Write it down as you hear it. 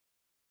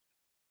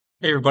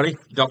Hey everybody,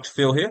 Dr.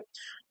 Phil here.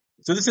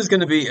 So this is going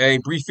to be a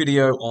brief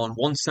video on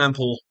one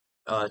sample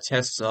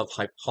tests of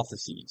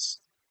hypotheses.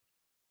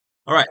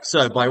 All right,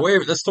 so by way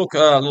of, let's talk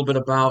a little bit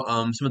about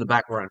some of the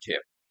background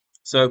here.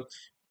 So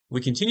we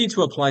continue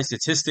to apply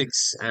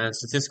statistics and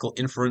statistical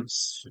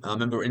inference.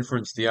 Remember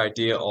inference, the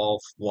idea of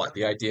what?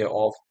 The idea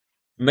of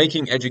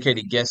making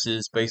educated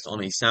guesses based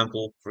on a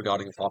sample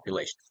regarding a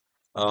population.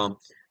 Um,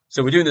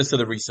 so we're doing this to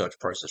the research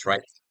process,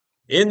 right?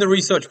 In the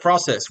research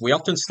process, we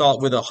often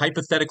start with a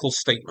hypothetical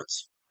statement.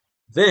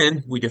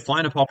 Then we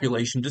define a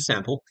population to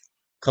sample,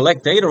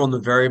 collect data on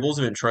the variables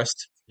of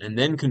interest, and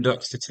then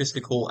conduct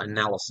statistical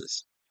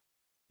analysis.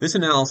 This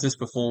analysis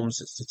performs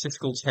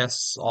statistical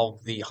tests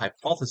of the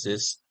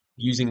hypothesis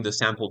using the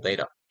sample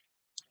data.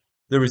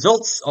 The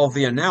results of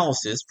the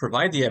analysis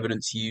provide the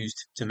evidence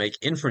used to make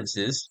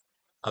inferences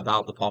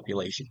about the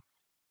population.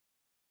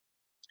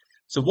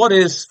 So what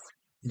is,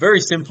 very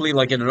simply,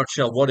 like in a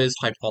nutshell, what is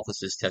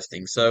hypothesis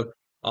testing? So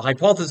a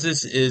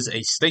hypothesis is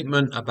a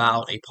statement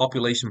about a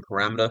population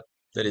parameter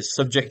that is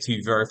subject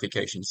to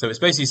verification. So it's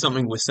basically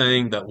something we're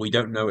saying that we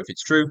don't know if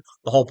it's true.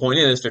 The whole point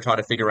is to try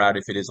to figure out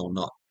if it is or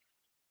not.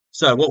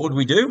 So what would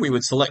we do? We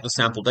would select the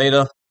sample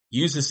data,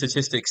 use the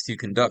statistics to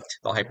conduct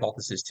the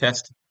hypothesis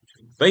test.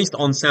 Based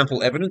on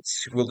sample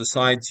evidence, we'll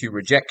decide to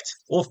reject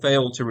or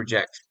fail to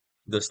reject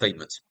the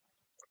statement.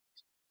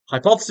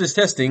 Hypothesis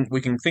testing,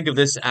 we can think of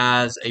this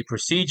as a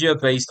procedure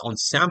based on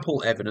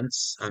sample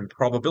evidence and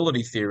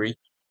probability theory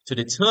to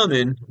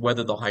determine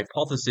whether the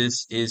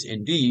hypothesis is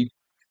indeed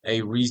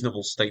a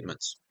reasonable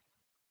statement.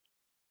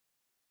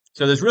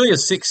 So there's really a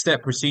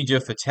six-step procedure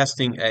for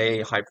testing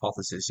a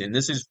hypothesis, and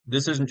this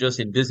isn't just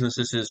in business,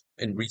 this is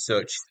in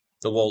research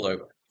the world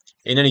over,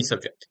 in any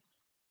subject.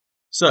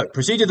 So,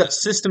 procedure that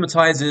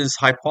systematizes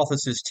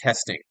hypothesis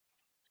testing.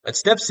 At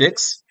step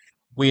 6,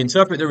 we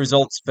interpret the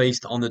results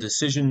based on the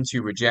decision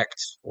to reject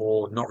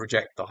or not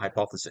reject the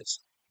hypothesis.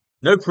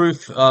 No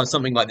proof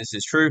something like this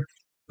is true,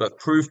 but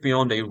proof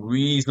beyond a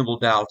reasonable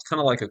doubt, kind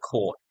of like a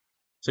court.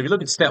 So if you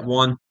look at step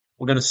 1,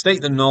 we're going to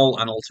state the null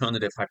and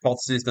alternative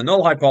hypothesis. The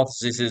null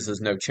hypothesis is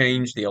there's no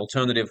change. The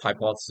alternative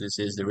hypothesis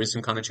is there is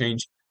some kind of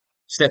change.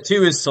 Step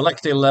 2 is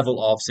select a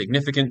level of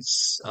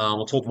significance.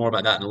 We'll talk more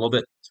about that in a little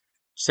bit.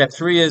 Step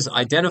 3 is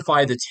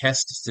identify the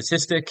test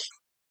statistic.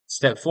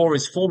 Step 4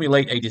 is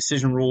formulate a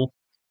decision rule.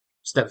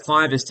 Step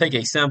 5 is take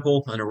a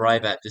sample and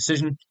arrive at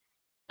decision.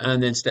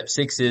 And then step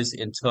 6 is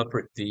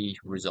interpret the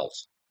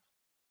results.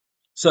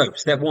 So,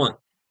 step 1,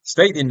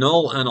 state the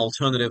null and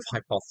alternative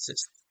hypothesis.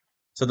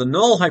 So the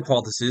null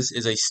hypothesis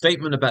is a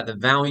statement about the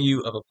value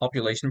of a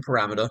population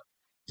parameter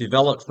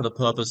developed for the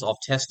purpose of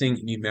testing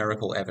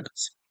numerical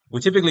evidence.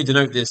 We typically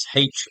denote this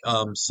H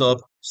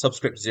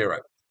subscript 0.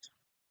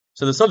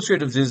 So the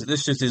subscript of this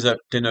just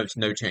denotes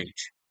no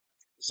change.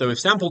 So if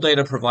sample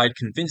data provide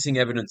convincing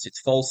evidence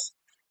it's false,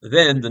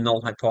 then the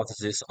null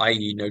hypothesis,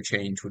 i.e. no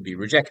change, would be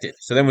rejected.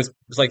 So then it's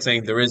like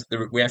saying there is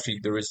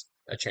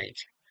a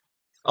change.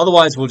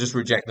 Otherwise, we'll just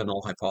reject the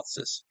null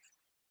hypothesis.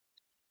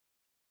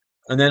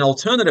 And then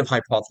alternative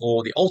hypothesis,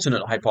 or the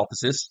alternate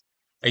hypothesis,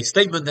 a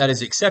statement that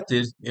is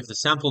accepted if the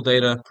sample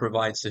data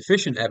provides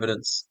sufficient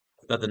evidence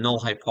that the null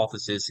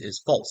hypothesis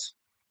is false.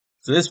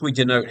 So this we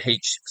denote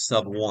H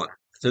sub 1.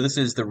 So this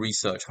is the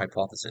research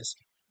hypothesis.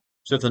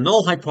 So if the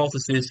null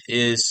hypothesis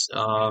is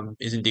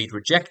indeed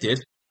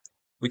rejected,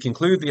 we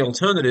conclude the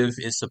alternative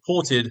is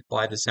supported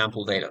by the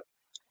sample data.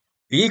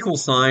 The equal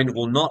sign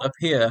will not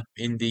appear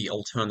in the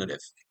alternative.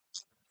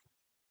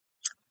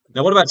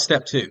 Now what about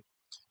step 2?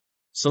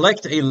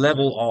 Select a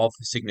level of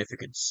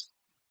significance.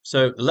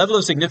 So the level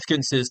of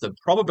significance is the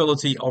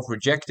probability of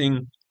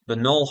rejecting the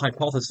null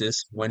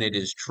hypothesis when it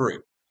is true.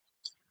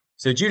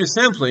 So due to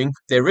sampling,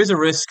 there is a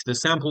risk the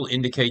sample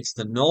indicates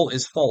the null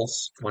is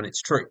false when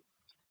it's true.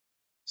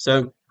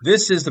 So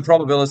this is the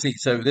probability.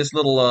 So this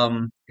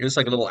little it's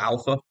like a little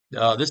alpha.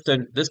 This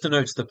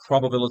denotes the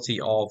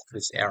probability of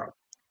this error.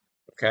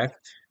 Okay.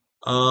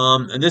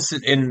 And this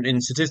is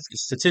in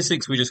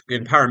statistics, we just,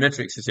 in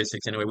parametric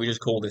statistics anyway, we just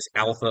call this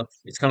alpha.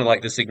 It's kind of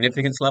like the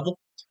significance level.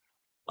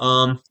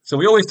 So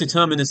we always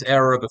determine this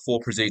error before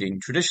proceeding.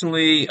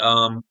 Traditionally,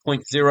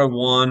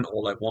 0.01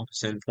 or like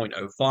 1%,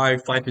 0.05,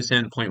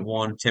 5%,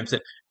 0.1, 10%.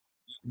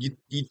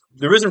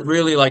 There isn't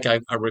really like a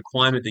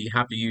requirement that you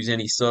have to use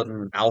any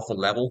certain alpha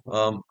level.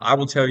 I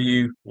will tell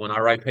you when I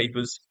write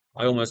papers,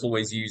 I almost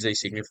always use a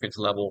significance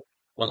level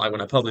when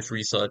I publish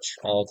research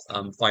of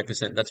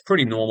 5%. That's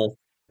pretty normal.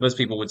 Most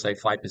people would say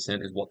 5%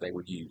 is what they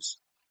would use.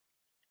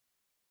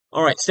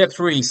 All right, step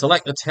 3,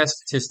 select the test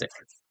statistic.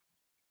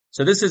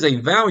 So this is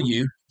a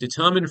value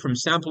determined from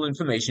sample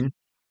information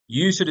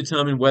used to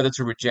determine whether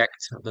to reject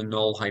the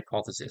null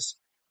hypothesis.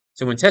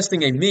 So when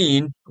testing a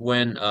mean,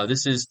 when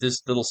this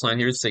little sign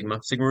here is sigma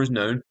is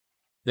known,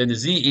 then the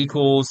z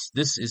equals,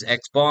 this is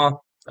x bar,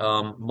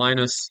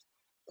 minus,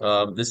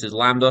 this is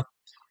lambda,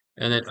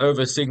 and then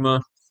over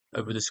sigma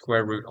over the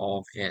square root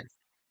of n.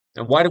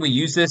 And why do we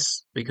use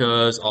this?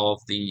 Because of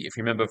if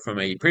you remember from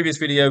a previous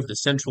video, the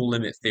central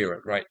limit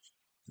theorem, right?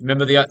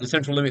 Remember the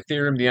central limit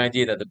theorem, the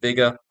idea that the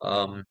bigger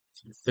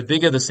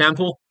the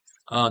sample,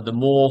 the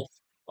more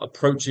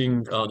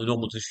approaching the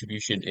normal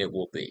distribution it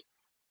will be.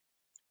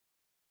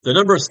 The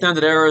number of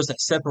standard errors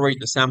that separate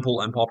the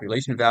sample and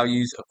population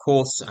values, of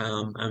course,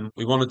 and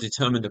we want to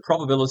determine the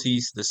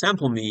probabilities the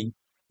sample mean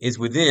is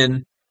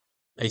within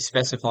a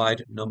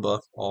specified number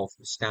of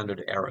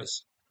standard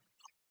errors.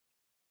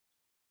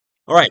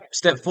 All right,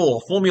 step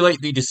 4,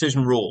 formulate the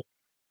decision rule.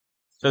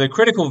 So the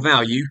critical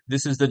value,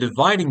 this is the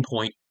dividing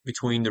point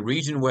between the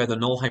region where the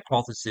null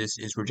hypothesis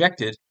is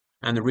rejected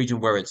and the region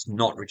where it's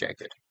not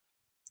rejected.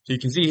 So you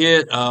can see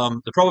here,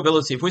 the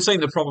probability, if we're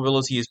saying the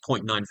probability is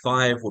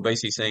 0.95, we're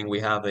basically saying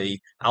we have a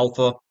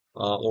alpha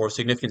or a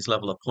significance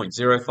level of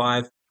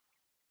 0.05.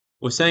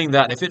 We're saying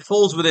that if it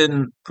falls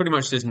within pretty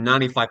much this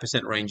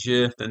 95% range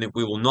here, then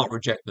we will not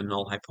reject the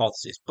null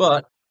hypothesis.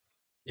 But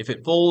if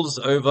it falls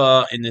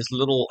over in this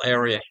little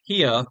area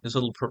here, this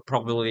little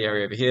probability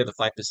area over here, the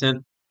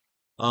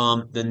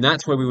 5%, then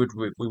that's where we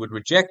would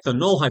reject the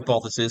null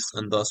hypothesis,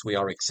 and thus we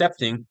are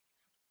accepting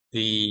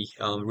the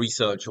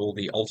research or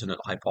the alternate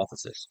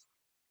hypothesis.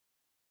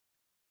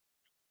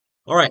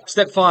 All right,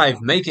 step 5,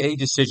 make a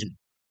decision.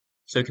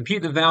 So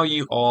compute the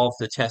value of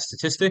the test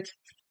statistic,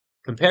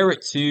 compare it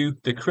to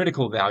the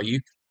critical value,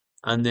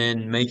 and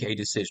then make a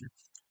decision.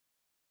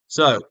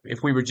 So if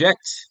we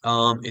reject,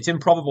 it's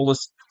improbable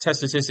this test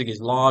statistic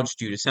is large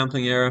due to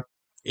sampling error.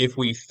 If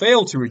we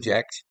fail to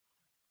reject,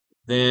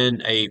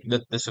 then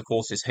this of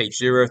course is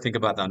H0. Think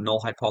about that null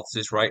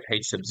hypothesis, right?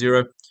 H sub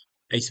 0.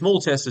 A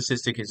small test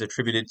statistic is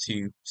attributed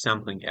to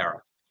sampling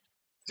error.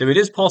 So it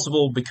is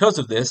possible, because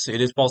of this, it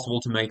is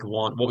possible to make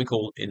what we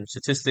call in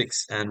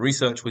statistics and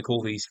research, we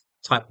call these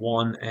type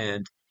 1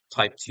 and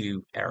type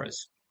 2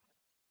 errors.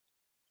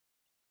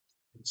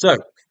 So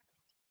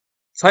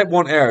type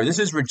 1 error, this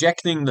is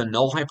rejecting the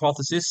null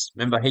hypothesis.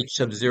 Remember H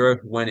sub 0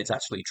 when it's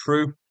actually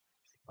true.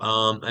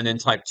 And then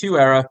type 2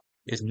 error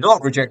is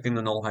not rejecting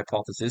the null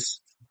hypothesis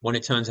when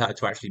it turns out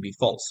to actually be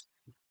false.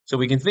 So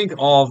we can think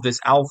of this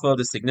alpha,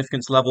 the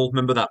significance level.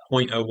 Remember that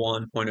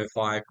 0.01, 0.05,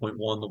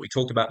 0.1 that we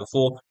talked about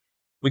before?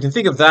 We can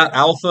think of that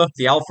alpha.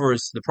 The alpha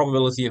is the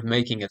probability of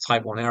making a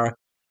type 1 error.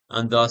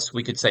 And thus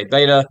we could say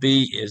beta,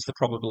 B, is the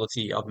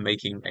probability of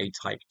making a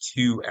type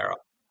 2 error.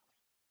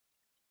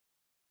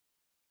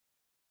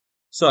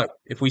 So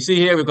if we see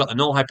here, we've got the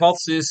null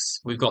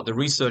hypothesis, we've got the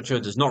researcher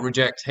does not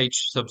reject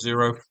H sub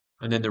 0,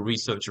 and then the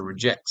researcher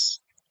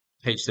rejects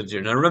H sub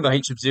 0. Now remember,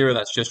 H sub 0,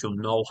 that's just your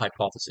null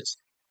hypothesis.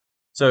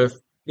 So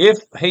if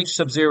H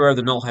sub 0,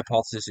 the null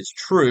hypothesis, is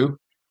true,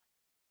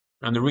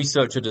 and the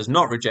researcher does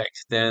not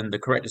reject, then the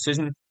correct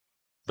decision.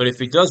 But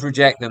if it does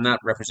reject, then that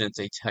represents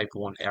a type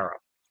 1 error.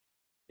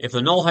 If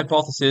the null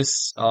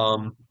hypothesis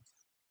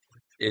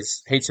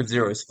is H sub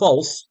 0 is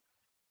false,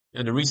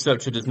 and the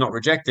researcher does not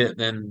reject it,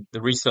 then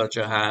the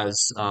researcher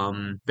has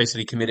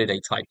basically committed a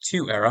type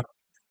 2 error.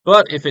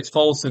 But if it's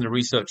false and the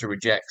researcher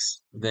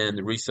rejects, then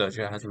the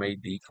researcher has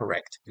made the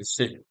correct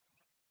decision.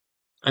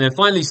 And then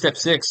finally, step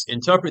 6,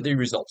 interpret the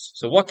results.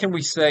 So what can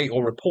we say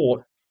or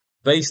report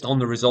based on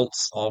the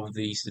results of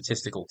the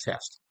statistical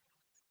test?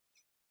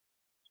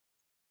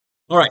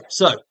 All right,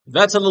 so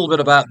that's a little bit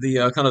about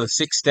the kind of the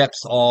 6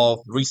 steps of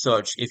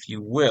research, if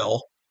you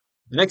will.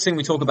 The next thing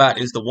we talk about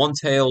is the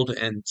one-tailed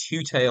and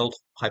two-tailed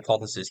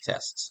hypothesis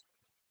tests.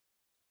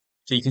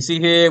 So you can see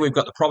here we've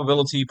got the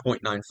probability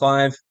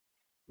 0.95.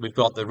 We've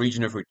got the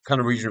region of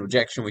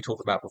rejection we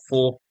talked about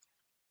before.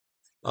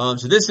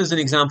 So this is an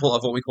example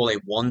of what we call a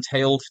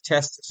one-tailed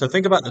test. So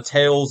think about the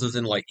tails as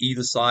in like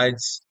either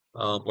sides,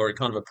 where it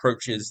kind of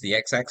approaches the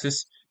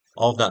x-axis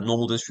of that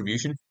normal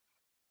distribution.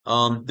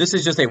 This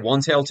is just a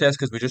one-tailed test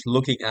because we're just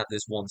looking at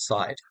this one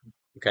side.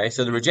 Okay,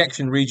 so the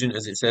rejection region,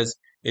 as it says,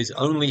 is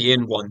only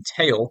in one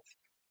tail,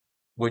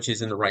 which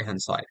is in the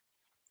right-hand side.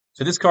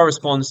 So this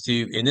corresponds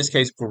to, in this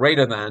case,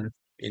 greater than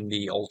in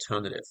the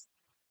alternative.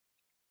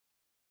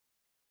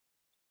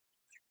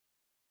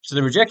 So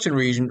the rejection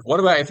region, what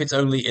about if it's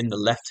only in the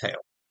left tail?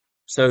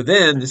 So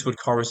then this would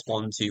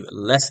correspond to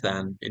less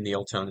than in the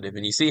alternative.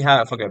 And you see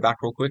how, if I go back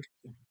real quick,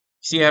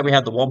 see how we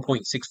had the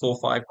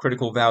 1.645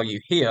 critical value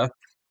here.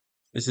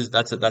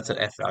 That's an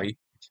F value.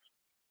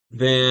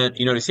 Then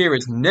you notice here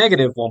it's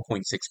negative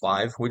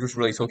 1.65. We're just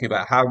really talking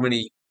about how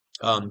many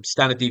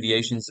standard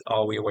deviations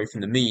are we away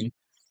from the mean.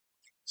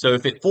 So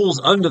if it falls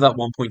under that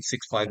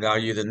 1.65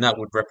 value, then that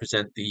would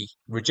represent the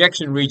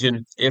rejection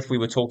region if we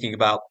were talking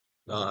about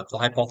the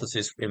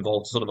hypothesis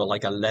involved sort of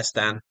like a less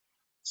than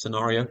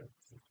scenario.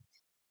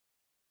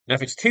 Now,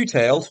 if it's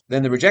two-tailed,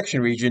 then the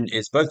rejection region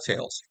is both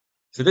tails.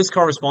 So this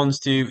corresponds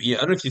to, I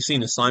don't know if you've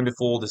seen the sign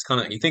before, this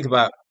kind of, you think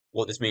about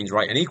what this means,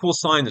 right? An equal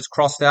sign that's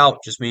crossed out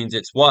just means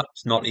it's what?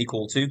 It's not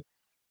equal to.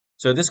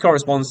 So this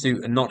corresponds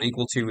to a not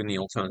equal to in the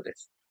alternative.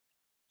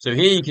 So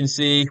here you can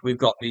see we've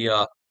got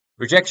the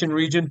rejection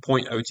region,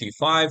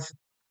 0.025,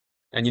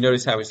 and you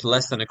notice how it's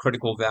less than a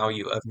critical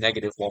value of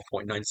negative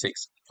 1.96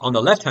 on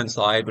the left-hand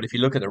side, but if you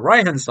look at the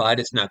right-hand side,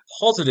 it's now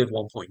positive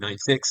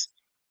 1.96,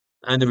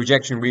 and the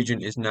rejection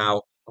region is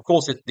now, of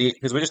course,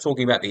 because we're just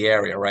talking about the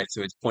area, right?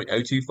 So it's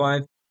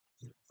 0.025.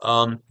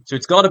 So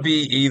it's got to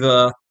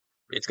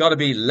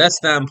be less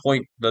than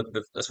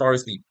as far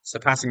as the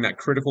surpassing that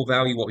critical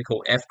value, what we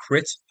call F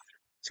crit,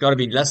 It's got to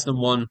be less than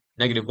 1,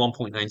 negative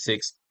 1.96,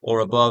 or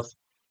above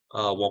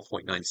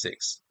 1.96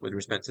 with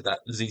respect to that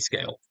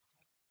z-scale.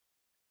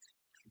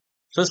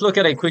 So let's look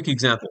at a quick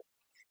example.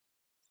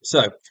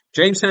 So,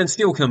 Jamestown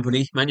Steel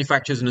Company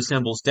manufactures and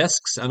assembles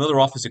desks and other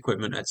office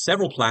equipment at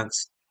several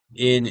plants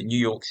in New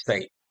York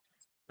State.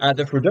 At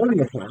the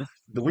Fredonia plant,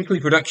 the weekly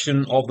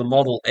production of the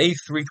model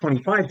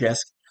A325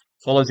 desk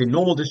follows a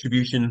normal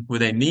distribution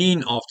with a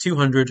mean of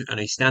 200 and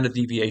a standard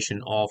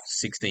deviation of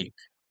 16.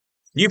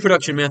 New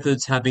production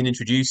methods have been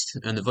introduced,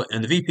 and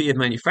the VP of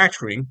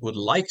Manufacturing would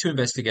like to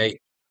investigate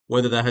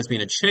whether there has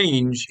been a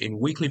change in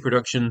weekly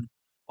production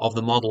of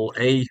the model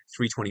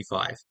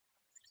A325.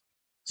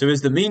 So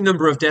is the mean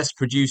number of desks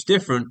produced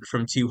different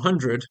from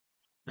 200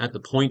 at the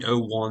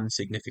 0.01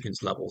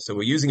 significance level? So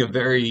we're using a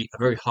very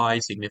high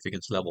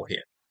significance level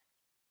here.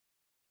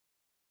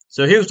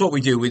 So here's what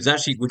we do. We can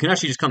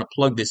actually just kind of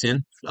plug this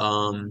in.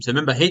 So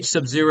remember H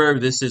sub 0,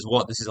 this is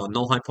our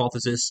null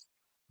hypothesis.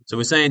 So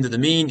we're saying that the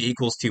mean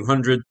equals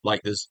 200,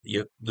 like there's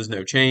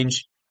no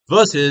change,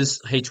 versus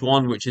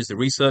H1, which is the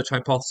research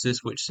hypothesis,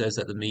 which says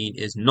that the mean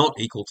is not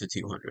equal to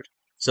 200.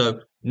 So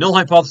null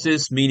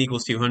hypothesis, mean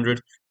equals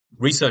 200.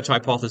 Research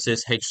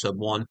hypothesis, H sub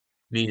 1,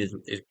 mean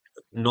is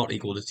not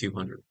equal to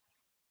 200.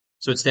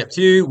 So at step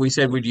 2, we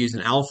said we'd use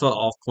an alpha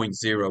of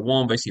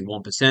 0.01, basically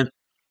 1%.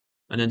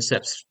 And then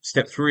step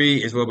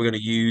 3 is where we're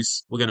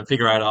going to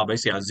figure out our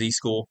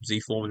z-score, z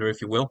formula, if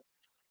you will.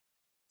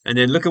 And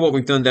then look at what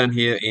we've done down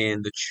here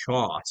in the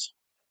chart.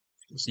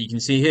 So you can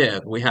see here,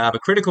 we have a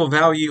critical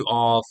value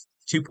of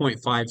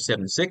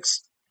 2.576.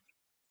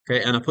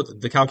 Okay, and I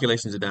put the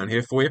calculations are down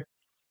here for you.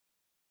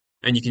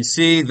 And you can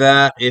see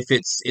that if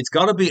it's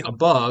got to be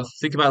above,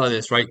 think about it like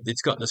this, right?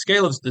 It's got the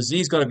scale of the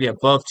z's got to be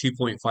above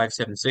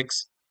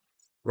 2.576,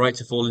 right,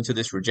 to fall into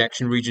this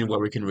rejection region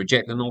where we can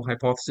reject the null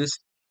hypothesis.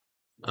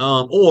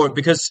 Or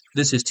because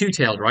this is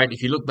two-tailed, right?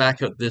 If you look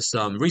back at this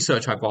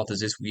research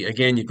hypothesis,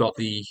 you've got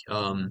the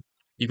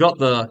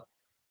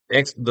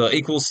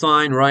equal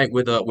sign, right,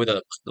 with a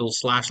little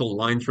slash, little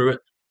line through it,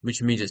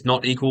 which means it's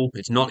not equal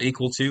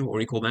to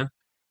or equal than.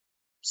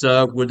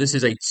 So this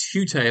is a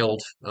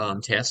two-tailed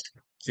test.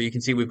 So you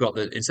can see we've got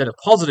instead of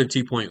positive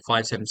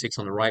 2.576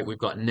 on the right, we've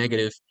got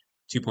negative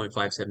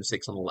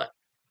 2.576 on the left.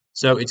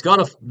 So it's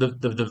got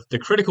the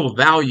critical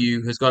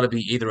value has got to be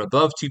either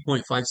above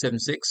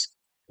 2.576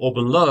 or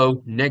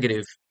below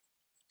negative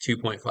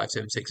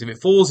 2.576. If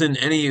it falls in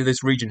any of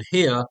this region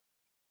here,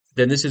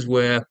 then this is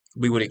where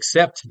we would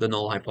accept the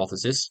null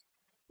hypothesis.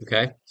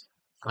 Okay,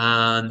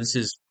 and this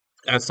is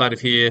outside of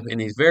here in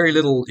these very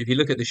little, if you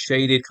look at the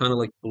shaded kind of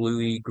like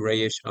bluey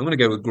grayish, I'm going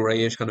to go with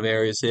grayish kind of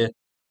areas here.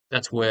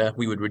 That's where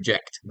we would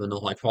reject the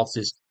null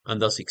hypothesis and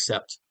thus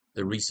accept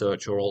the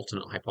research or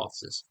alternate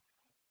hypothesis.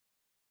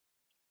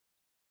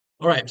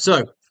 All right,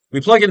 so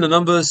we plug in the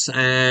numbers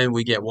and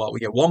we get what? We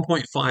get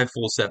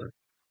 1.547.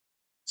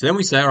 So then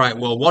we say, all right,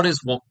 well, where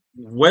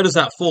does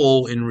that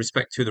fall in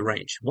respect to the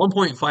range?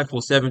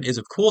 1.547 is,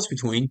 of course,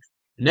 between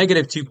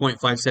negative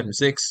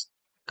 2.576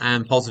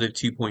 and positive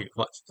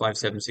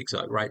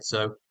 2.5760, right?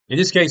 So in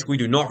this case, we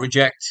do not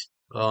reject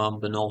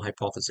the null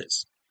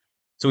hypothesis.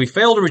 So we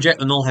fail to reject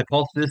the null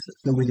hypothesis,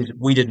 so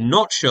we did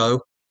not show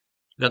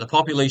that the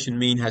population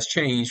mean has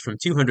changed from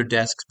 200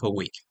 desks per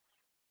week.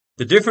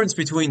 The difference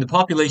between the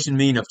population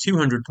mean of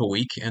 200 per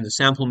week and the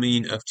sample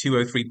mean of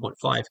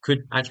 203.5 could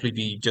actually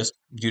be just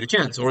due to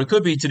chance, or it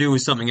could be to do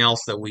with something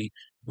else that we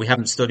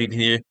haven't studied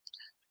here.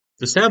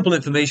 The sample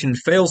information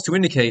fails to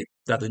indicate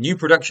that the new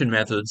production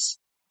methods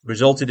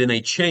resulted in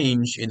a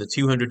change in the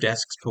 200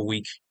 desks per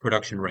week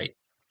production rate.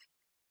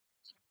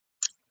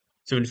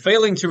 So in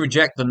failing to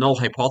reject the null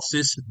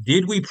hypothesis,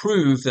 did we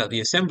prove that the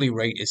assembly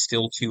rate is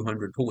still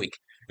 200 per week?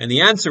 And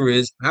the answer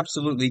is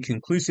absolutely,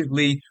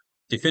 conclusively,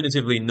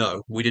 definitively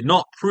no. We did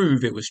not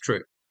prove it was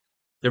true.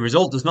 The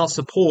result does not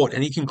support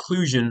any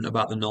conclusion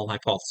about the null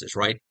hypothesis,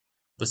 right?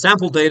 The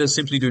sample data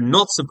simply do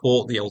not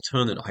support the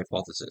alternate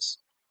hypothesis.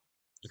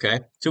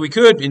 Okay, so we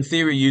could, in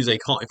theory,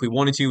 if we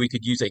wanted to, we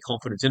could use a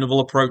confidence interval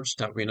approach.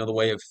 That would be another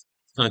way of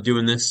kind of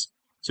doing this.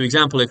 So,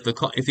 example, if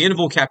the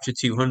interval captured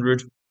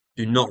 200,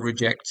 do not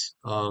reject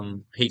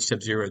H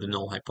sub 0, the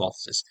null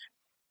hypothesis.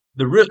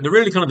 The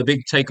really kind of the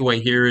big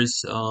takeaway here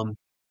is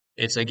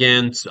it's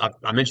again,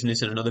 I mentioned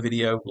this in another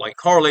video, like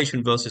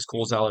correlation versus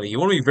causality. You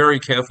want to be very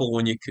careful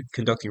when you're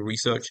conducting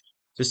research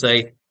to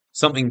say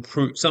something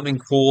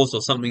caused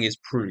or something is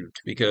proved,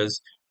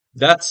 because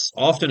that's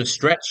often a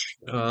stretch.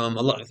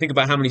 Think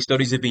about how many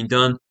studies have been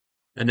done,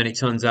 and then it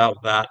turns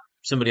out that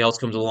somebody else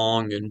comes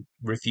along and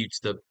refutes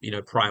the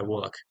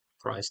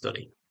prior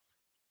study.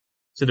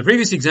 So the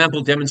previous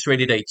example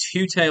demonstrated a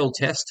two-tailed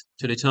test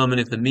to determine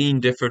if the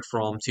mean differed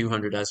from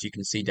 200, as you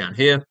can see down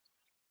here.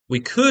 We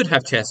could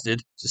have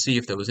tested to see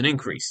if there was an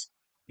increase,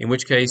 in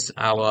which case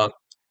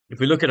if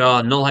we look at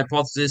our null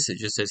hypothesis, it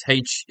just says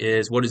H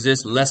is, what is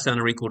this, less than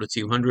or equal to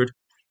 200.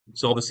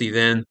 So obviously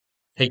then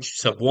H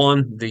sub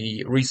 1,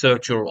 the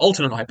research or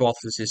alternate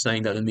hypothesis, is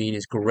saying that the mean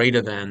is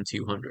greater than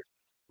 200,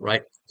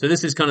 right? So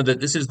this is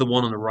this is the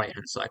one on the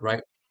right-hand side,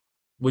 right?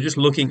 We're just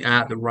looking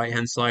at the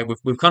right-hand side.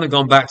 We've kind of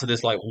gone back to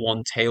this like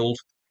one-tailed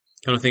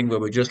kind of thing where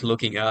we're just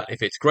looking at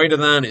if it's greater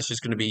than, it's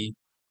just going to be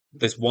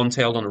this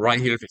one-tailed on the right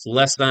here. If it's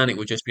less than, it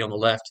would just be on the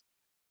left.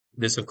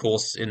 This, of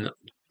course, in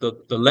the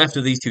left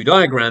of these two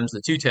diagrams,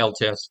 the two-tailed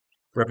test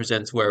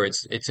represents where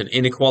it's an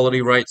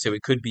inequality, right? So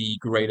it could be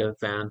greater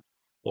than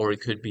or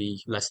it could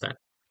be less than.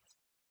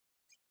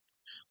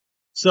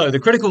 So the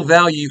critical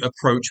value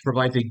approach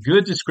provides a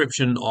good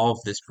description of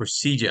this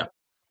procedure.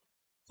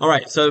 All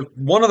right, so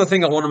one other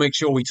thing I want to make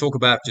sure we talk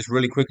about just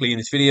really quickly in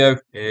this video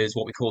is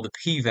what we call the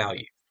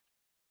p-value.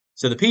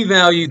 So the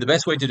p-value, the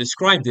best way to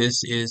describe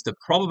this is the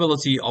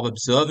probability of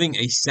observing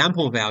a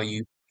sample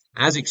value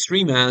as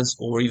extreme as,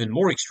 or even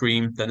more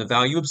extreme than the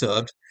value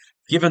observed,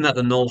 given that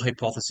the null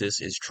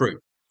hypothesis is true.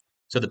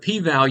 So the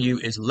p-value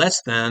is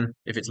less than,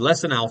 if it's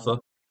less than alpha,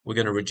 we're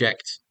going to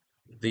reject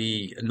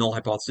the null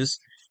hypothesis.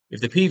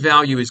 If the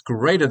p-value is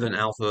greater than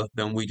alpha,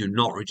 then we do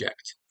not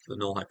reject the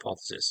null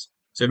hypothesis.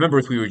 So remember,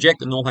 if we reject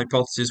the null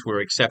hypothesis,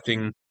 we're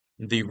accepting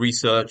the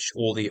research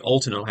or the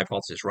alternate null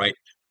hypothesis, right?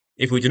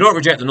 If we do not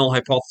reject the null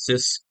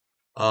hypothesis,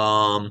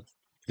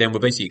 then we're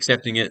basically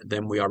accepting it,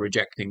 then we are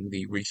rejecting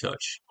the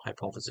research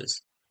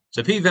hypothesis.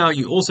 So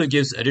p-value also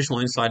gives additional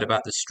insight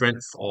about the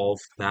strength of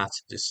that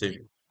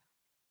decision.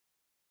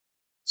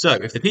 So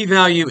if the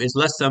p-value is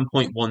less than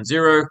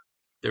 0.10,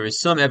 there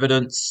is some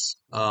evidence,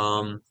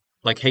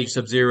 like H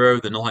sub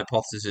 0, the null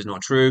hypothesis is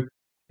not true.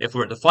 If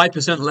we're at the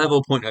 5%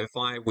 level,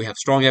 0.05, we have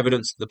strong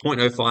evidence. The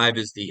 0.05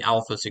 is the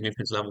alpha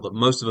significance level that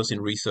most of us in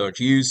research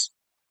use.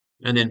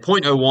 And then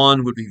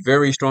 0.01 would be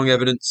very strong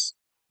evidence.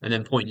 And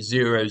then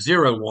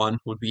 0.001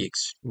 would be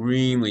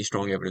extremely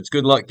strong evidence.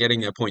 Good luck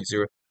getting a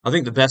 0.0. I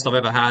think the best I've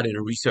ever had in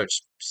a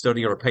research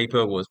study or a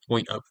paper was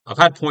I've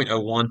had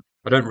 0.01.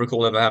 I don't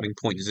recall ever having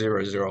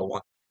 0.001.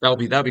 That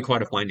would be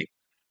quite a finding.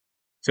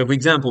 So for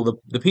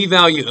example, the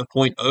p-value of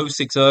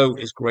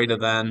 0.060 is greater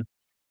than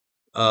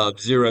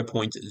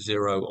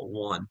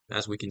 0.01,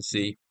 as we can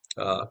see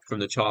from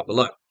the chart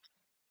below.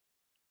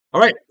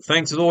 All right,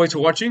 thanks as always for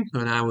watching,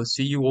 and I will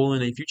see you all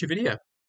in a future video.